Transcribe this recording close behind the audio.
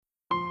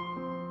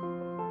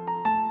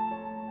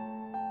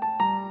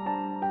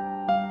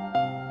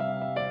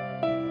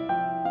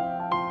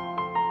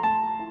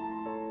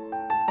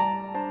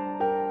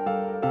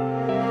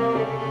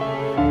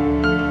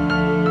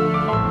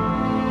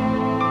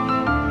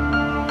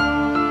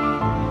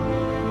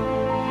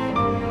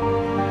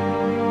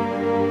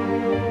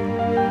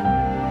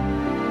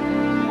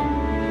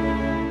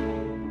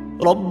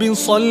ربي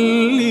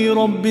صلي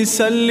ربي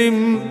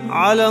سلم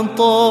على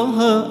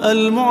طه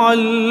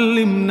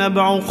المعلم،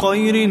 نبع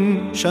خير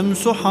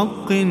شمس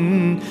حق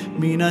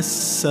من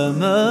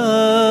السماء.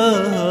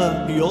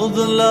 You're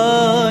the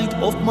light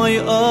of my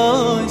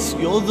eyes,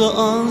 you're the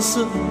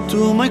answer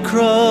to my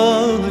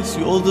cries,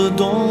 you're the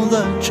dawn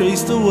that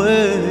chased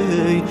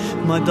away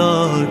my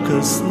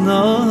darkest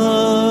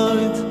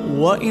night.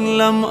 وإن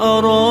لم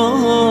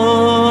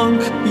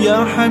أراك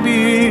يا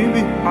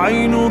حبيبي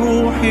عين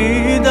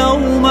روحي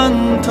دوما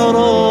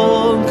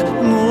تراك،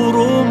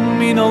 نور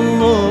من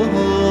الله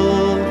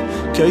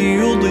كي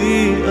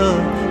يضيء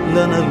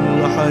لنا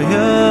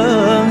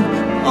الحياة.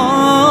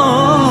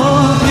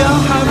 يا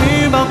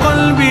حبيب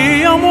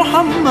قلبي يا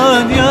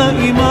محمد، يا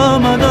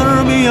إمام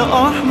دربي يا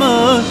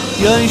أحمد،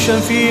 يا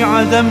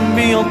شفيع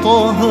ذنبي يا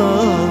طه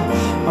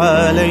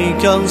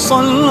عليك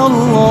صلى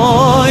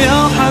الله.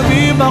 يا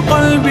حبيب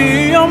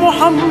قلبي يا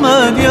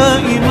محمد، يا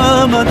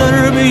إمام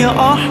دربي يا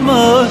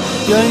أحمد،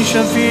 يا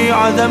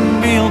شفيع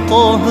ذنبي يا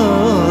طه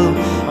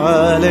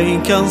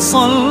عليك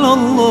صلى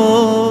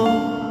الله.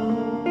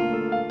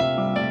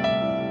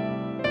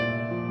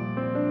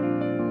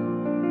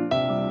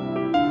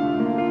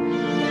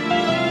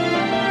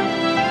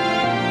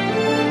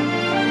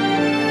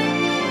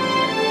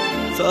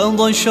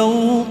 فاض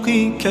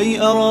شوقي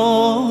كي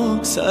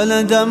أراك،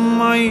 سأل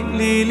دمعي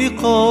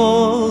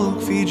للقاك،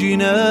 في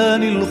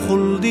جنان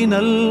الخلد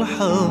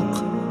نلحق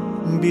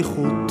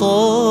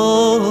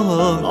بخطاك.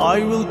 I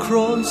will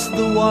cross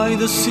the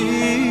widest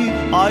sea,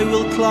 I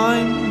will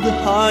climb the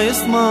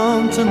highest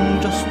mountain,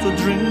 just to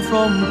drink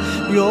from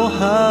your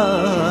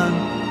hand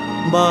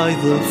by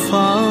the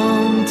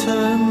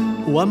fountain.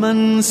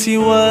 ومن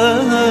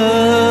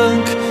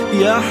سواك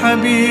يا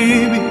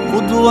حبيبي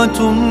قدوة،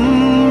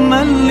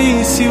 من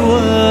لي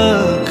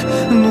سواك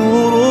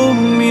نور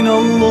من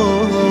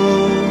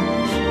الله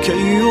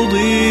كي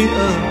يضيء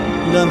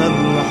لنا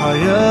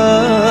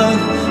الحياة.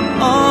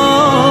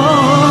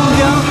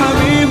 يا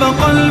حبيب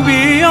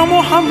قلبي يا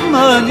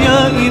محمد،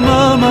 يا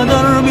إمام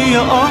دربي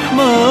يا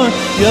أحمد،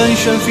 يا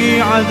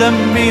شفيع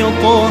ذنبي يا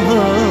طه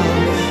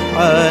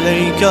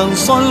عليك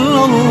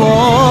صلى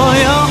الله.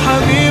 يا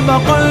حبيب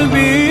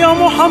قلبي يا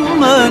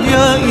محمد،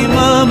 يا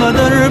إمام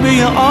دربي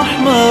يا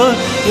أحمد،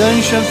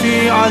 يا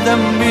شفيع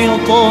ذنبي يا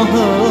طه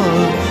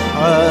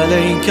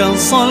عليك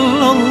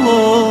صلى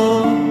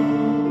الله.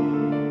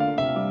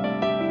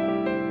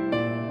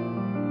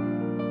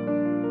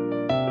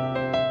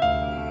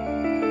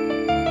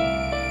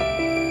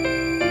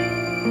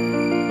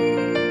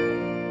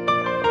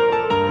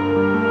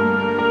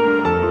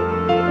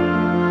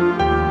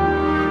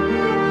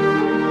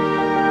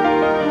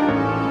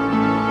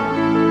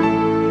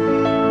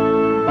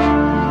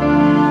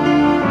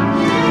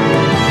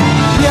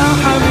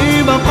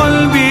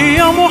 قلبي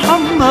يا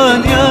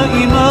محمد، يا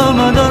إمام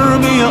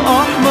دربي يا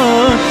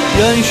أحمد،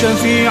 يا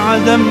شفيع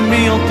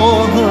ذنبي يا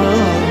طه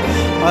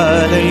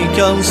عليك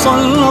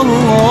صلى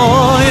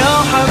الله. يا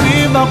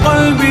حبيب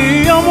قلبي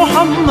يا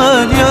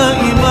محمد، يا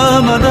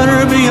إمام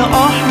دربي يا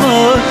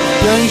أحمد،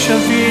 يا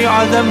شفيع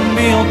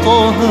ذنبي يا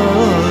طه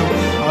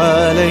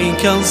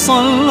عليك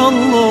صلى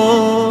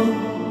الله.